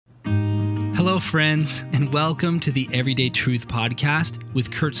Hello, friends, and welcome to the Everyday Truth Podcast with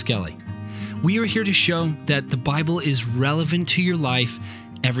Kurt Skelly. We are here to show that the Bible is relevant to your life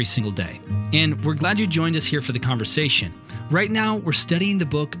every single day. And we're glad you joined us here for the conversation. Right now, we're studying the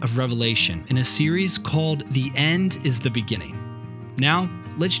book of Revelation in a series called The End is the Beginning. Now,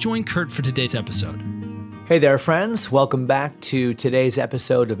 let's join Kurt for today's episode. Hey there, friends. Welcome back to today's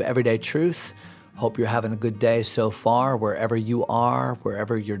episode of Everyday Truth. Hope you're having a good day so far, wherever you are,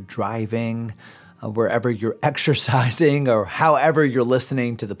 wherever you're driving, wherever you're exercising, or however you're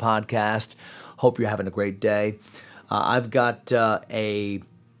listening to the podcast. Hope you're having a great day. I've got a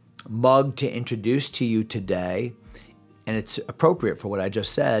mug to introduce to you today, and it's appropriate for what I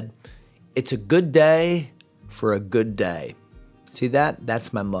just said. It's a good day for a good day. See that?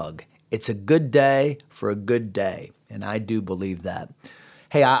 That's my mug. It's a good day for a good day, and I do believe that.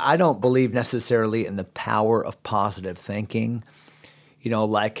 Hey, I don't believe necessarily in the power of positive thinking.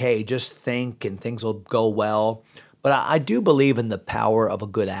 Like, hey, just think and things will go well. But I do believe in the power of a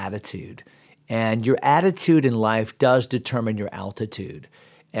good attitude. And your attitude in life does determine your altitude.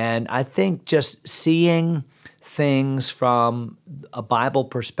 And I think just seeing things from a Bible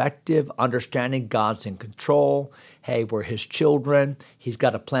perspective, understanding God's in control. Hey, we're His children. He's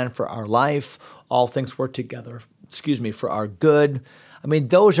got a plan for our life. All things work together, for our good. I mean,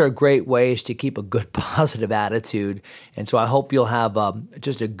 those are great ways to keep a good, positive attitude. And so I hope you'll have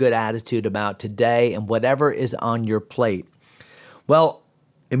just a good attitude about today and whatever is on your plate. Well,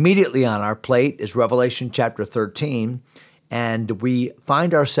 immediately on our plate is Revelation chapter 13, and we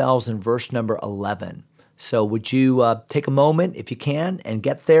find ourselves in verse number 11. So would you take a moment, if you can, and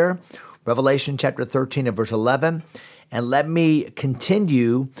get there? Revelation chapter 13 and verse 11. And let me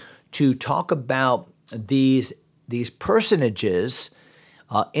continue to talk about these personages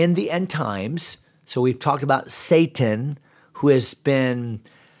in the end times. So we've talked about Satan, who has been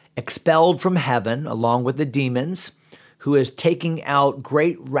expelled from heaven along with the demons, who is taking out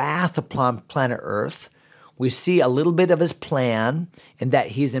great wrath upon planet Earth. We see a little bit of his plan in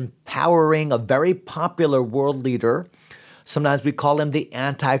that he's empowering a very popular world leader. Sometimes we call him the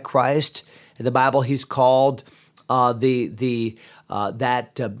Antichrist. In the Bible, he's called the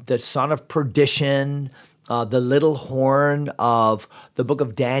son of perdition, the little horn of the book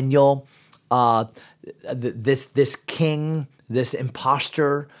of Daniel, this king, this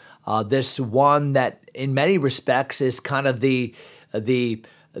imposter, this one that in many respects is kind of the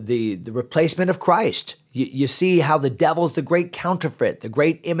replacement of Christ. You see how the devil's the great counterfeit, the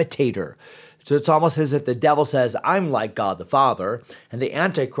great imitator. So it's almost as if the devil says, I'm like God the Father, and the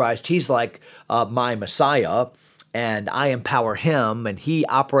Antichrist, he's like my Messiah, and I empower him, and he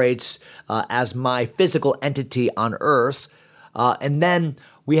operates as my physical entity on earth. And then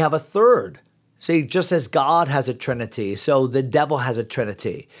we have a third. See, just as God has a trinity, so the devil has a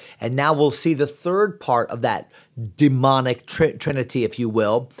trinity. And now we'll see the third part of that demonic trinity, if you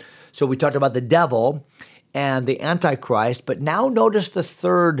will. So we talked about the devil and the Antichrist, but now notice the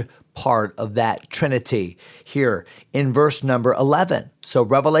third part of that trinity here in verse number 11. So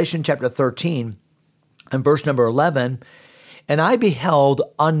Revelation chapter 13 and verse number 11, and I beheld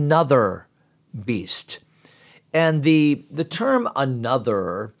another beast. And the term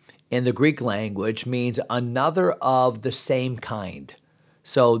another in the Greek language means another of the same kind.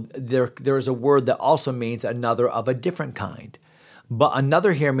 So there is a word that also means another of a different kind. But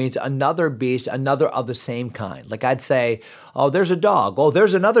another here means another beast, another of the same kind. Like I'd say, oh, there's a dog. Oh,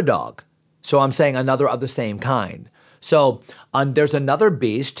 there's another dog. So I'm saying another of the same kind. So there's another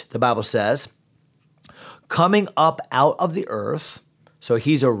beast, the Bible says, coming up out of the earth. So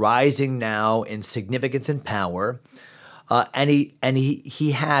he's arising now in significance and power. And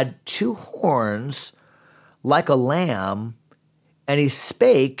he had two horns like a lamb, and he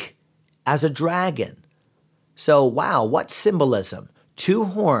spake as a dragon. So, wow, what symbolism? Two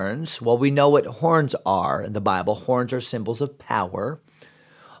horns. Well, we know what horns are in the Bible. Horns are symbols of power.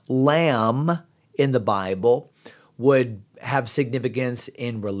 Lamb in the Bible would have significance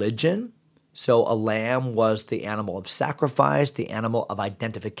in religion. So a lamb was the animal of sacrifice, the animal of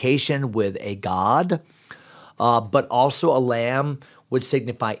identification with a god. But also a lamb would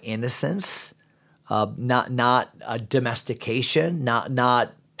signify innocence, not domestication,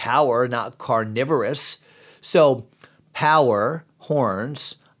 not power, not carnivorous. So power,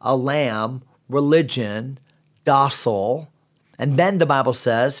 horns, a lamb, religion, docile. And then the Bible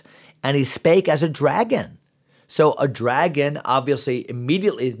says, and he spake as a dragon. So a dragon obviously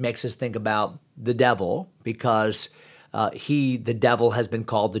immediately makes us think about the devil, because the devil has been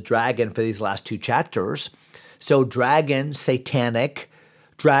called the dragon for these last two chapters. So dragon, satanic,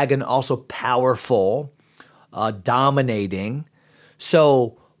 dragon also powerful, dominating.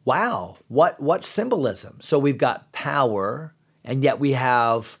 So wow, what symbolism? So we've got power, and yet we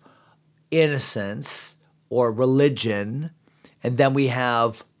have innocence or religion, and then we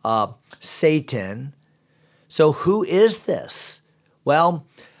have Satan. So who is this? Well,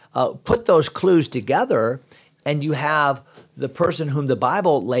 put those clues together, and you have the person whom the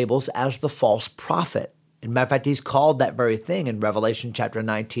Bible labels as the false prophet. As a matter of fact, he's called that very thing in Revelation chapter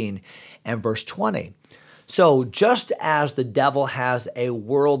 19 and verse 20. So just as the devil has a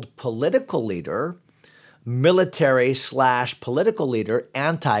world political leader, military/political leader,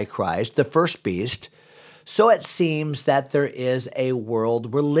 Antichrist, the first beast, so it seems that there is a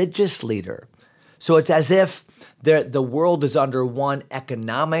world religious leader. So it's as if the world is under one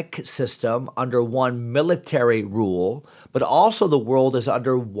economic system, under one military rule, but also the world is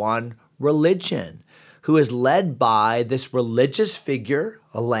under one religion, who is led by this religious figure,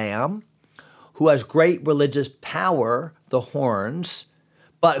 a lamb, who has great religious power, the horns,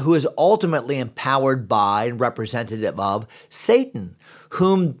 but who is ultimately empowered by and representative of Satan,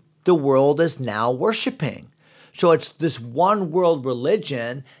 whom the world is now worshiping. So it's this one world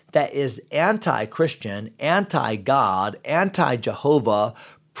religion that is anti-Christian, anti-God, anti-Jehovah,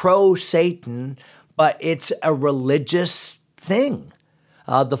 pro-Satan, but it's a religious thing.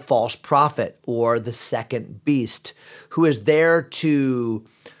 The false prophet or the second beast, who is there to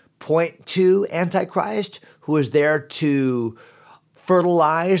point to Antichrist, who is there to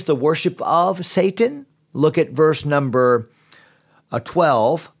fertilize the worship of Satan. Look at verse number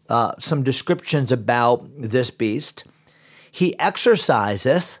 12, some descriptions about this beast. He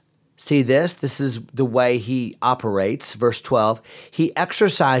exerciseth, see this is the way he operates, verse 12. He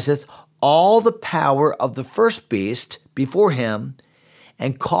exerciseth all the power of the first beast before him,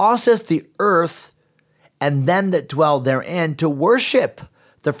 and causeth the earth and them that dwell therein to worship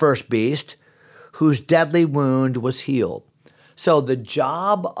the first beast, whose deadly wound was healed. So the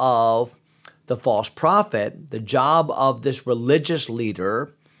job of the false prophet, the job of this religious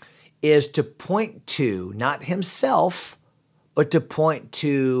leader, is to point to, not himself, but to point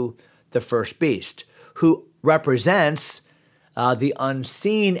to the first beast, who represents the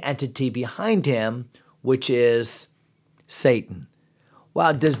unseen entity behind him, which is Satan.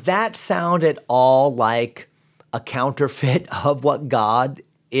 Wow, does that sound at all like a counterfeit of what God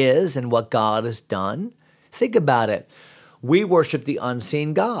is and what God has done? Think about it. We worship the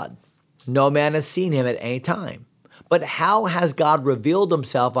unseen God. No man has seen him at any time. But how has God revealed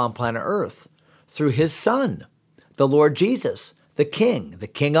himself on planet Earth? Through his Son, the Lord Jesus, the King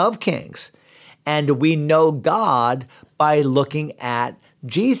of Kings. And we know God by looking at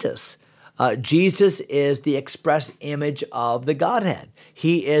Jesus. Jesus is the express image of the Godhead.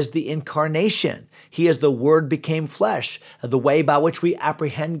 He is the incarnation. He is the Word became flesh, the way by which we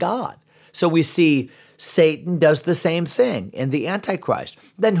apprehend God. So we see Satan does the same thing in the Antichrist.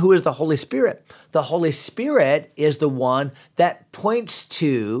 Then who is the Holy Spirit? The Holy Spirit is the one that points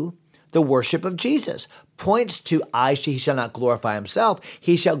to the worship of Jesus, points to he shall not glorify himself,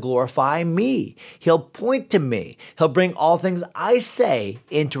 he shall glorify me. He'll point to me. He'll bring all things I say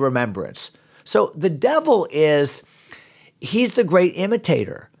into remembrance. So the devil he's the great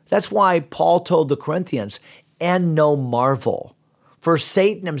imitator. That's why Paul told the Corinthians, and no marvel. For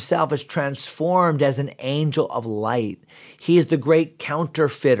Satan himself is transformed as an angel of light. He is the great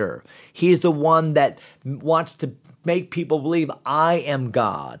counterfeiter. He's the one that wants to make people believe I am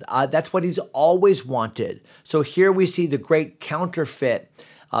God. That's what he's always wanted. So here we see the great counterfeit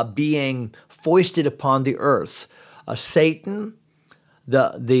being foisted upon the earth. Satan,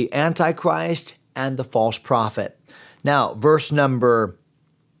 the Antichrist, and the false prophet. Now, verse number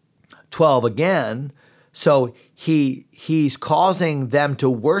 12 again. So he's causing them to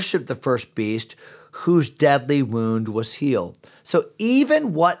worship the first beast, whose deadly wound was healed. So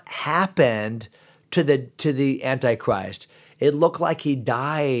even what happened to the Antichrist, it looked like he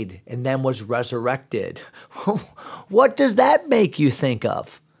died and then was resurrected. What does that make you think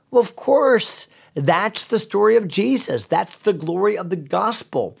of? Well, of course, that's the story of Jesus. That's the glory of the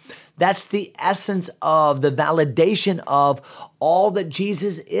gospel. That's the essence of the validation of all that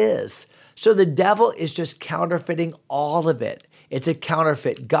Jesus is. So the devil is just counterfeiting all of it. It's a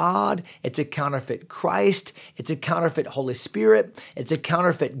counterfeit God. It's a counterfeit Christ. It's a counterfeit Holy Spirit. It's a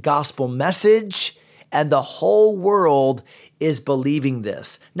counterfeit gospel message. And the whole world is believing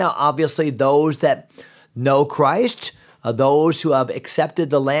this. Now, obviously, those that know Christ, those who have accepted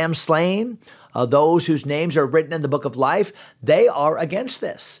the Lamb slain, those whose names are written in the book of life, they are against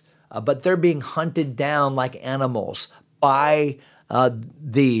this. But they're being hunted down like animals by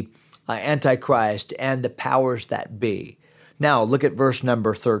the Antichrist and the powers that be. Now, look at verse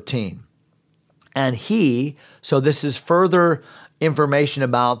number 13. And he, so this is further information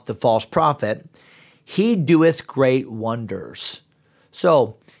about the false prophet, he doeth great wonders.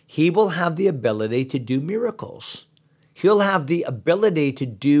 So he will have the ability to do miracles. He'll have the ability to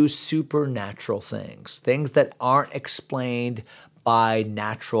do supernatural things that aren't explained by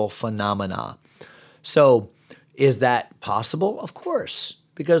natural phenomena. So is that possible? Of course,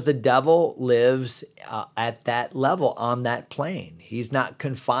 because the devil lives at that level, on that plane. He's not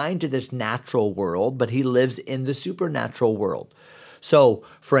confined to this natural world, but he lives in the supernatural world. So,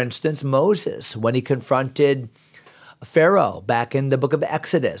 for instance, Moses, when he confronted Pharaoh back in the book of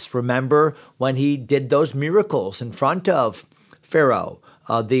Exodus, remember when he did those miracles in front of Pharaoh?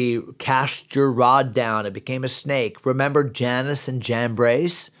 The cast your rod down, it became a snake. Remember Jannes and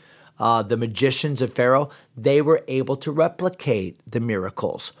Jambres, the magicians of Pharaoh? They were able to replicate the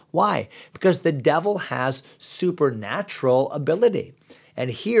miracles. Why? Because the devil has supernatural ability. And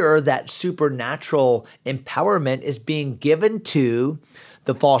here, that supernatural empowerment is being given to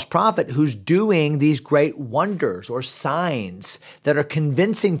the false prophet who's doing these great wonders or signs that are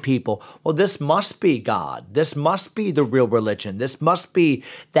convincing people, well, this must be God. This must be the real religion. This must be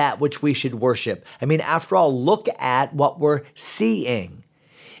that which we should worship. I mean, after all, look at what we're seeing.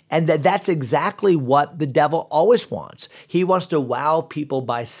 And that's exactly what the devil always wants. He wants to wow people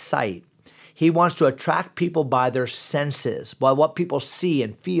by sight. He wants to attract people by their senses, by what people see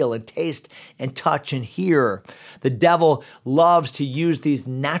and feel and taste and touch and hear. The devil loves to use these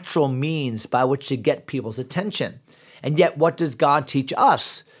natural means by which to get people's attention. And yet, what does God teach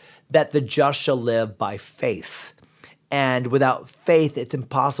us? That the just shall live by faith. And without faith, it's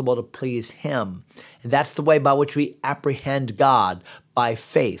impossible to please him. And that's the way by which we apprehend God, by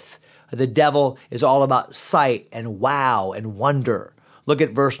faith. The devil is all about sight and wow and wonder. Look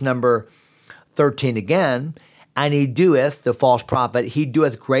at verse number 13 again. And he doeth, the false prophet, he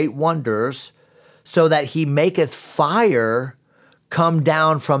doeth great wonders, so that he maketh fire come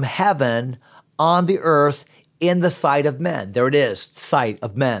down from heaven on the earth in the sight of men. There it is, sight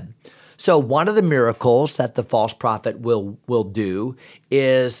of men. So one of the miracles that the false prophet will do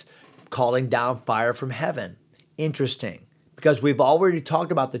is calling down fire from heaven. Interesting, because we've already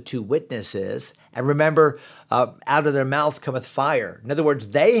talked about the two witnesses. And remember, out of their mouth cometh fire. In other words,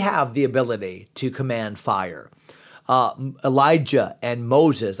 they have the ability to command fire. Elijah and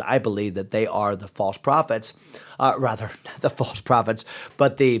Moses, I believe that they are the false prophets, rather not the false prophets,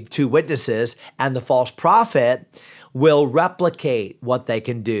 but the two witnesses, and the false prophet will replicate what they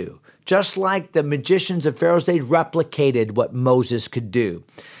can do. Just like the magicians of Pharaoh's day replicated what Moses could do.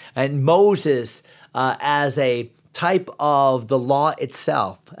 And Moses, as a type of the law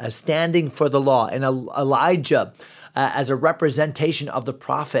itself, as standing for the law, and Elijah as a representation of the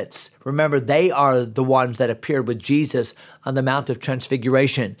prophets. Remember, they are the ones that appeared with Jesus on the Mount of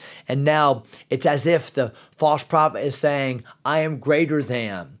Transfiguration. And now it's as if the false prophet is saying, I am greater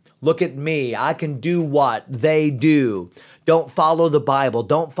than. Look at me. I can do what they do. Don't follow the Bible.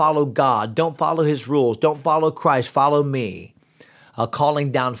 Don't follow God. Don't follow his rules. Don't follow Christ. Follow me.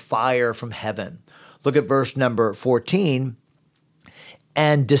 Calling down fire from heaven. Look at verse number 14.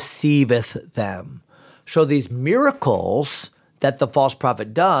 And deceiveth them. So these miracles that the false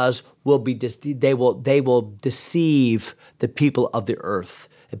prophet does will be they will deceive the people of the earth.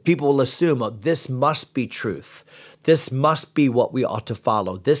 And people will assume, oh, this must be truth. This must be what we ought to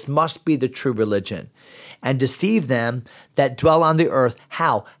follow. This must be the true religion. And deceive them that dwell on the earth.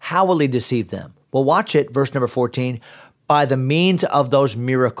 How? How will he deceive them? Well, watch it, verse number 14. By the means of those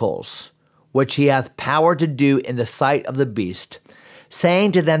miracles, which he hath power to do in the sight of the beast,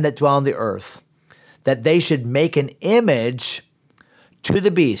 saying to them that dwell on the earth, that they should make an image to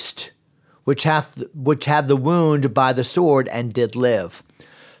the beast, which had the wound by the sword and did live.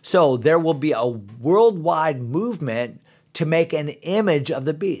 So there will be a worldwide movement to make an image of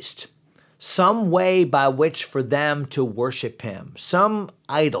the beast, some way by which for them to worship him, some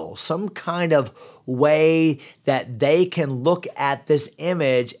idol, some kind of way that they can look at this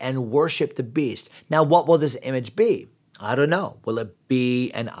image and worship the beast. Now, what will this image be? I don't know. Will it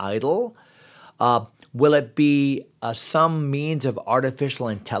be an idol? Will it be some means of artificial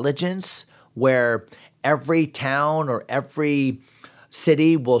intelligence where every town or every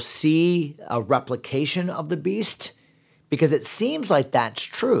city will see a replication of the beast? Because it seems like that's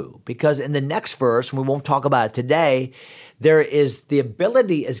true. Because in the next verse, and we won't talk about it today, there is the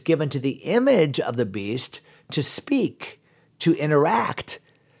ability is given to the image of the beast to speak, to interact.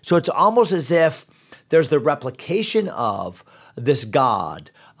 So it's almost as if there's the replication of this God,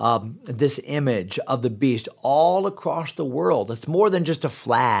 this image of the beast all across the world. It's more than just a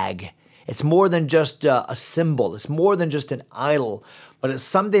flag. It's more than just a symbol. It's more than just an idol, but it's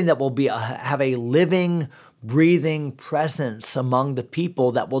something that will have a living, breathing presence among the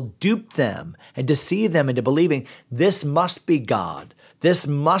people that will dupe them and deceive them into believing this must be God. This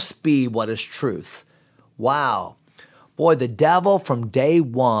must be what is truth. Wow. Boy, the devil from day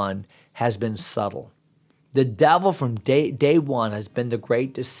one has been subtle. The devil from day one has been the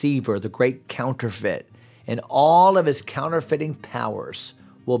great deceiver, the great counterfeit, and all of his counterfeiting powers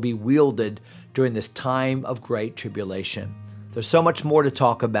will be wielded during this time of great tribulation. There's so much more to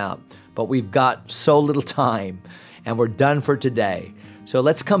talk about, but we've got so little time, and we're done for today. So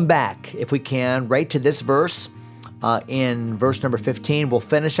let's come back, if we can, right to this verse. In verse number 15, we'll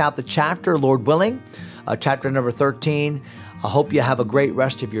finish out the chapter, Lord willing. Chapter number 13. I hope you have a great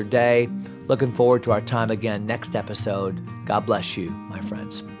rest of your day. Looking forward to our time again next episode. God bless you, my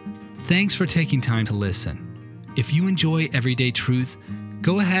friends. Thanks for taking time to listen. If you enjoy Everyday Truth,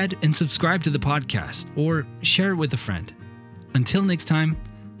 go ahead and subscribe to the podcast or share it with a friend. Until next time,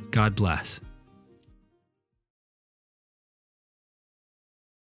 God bless.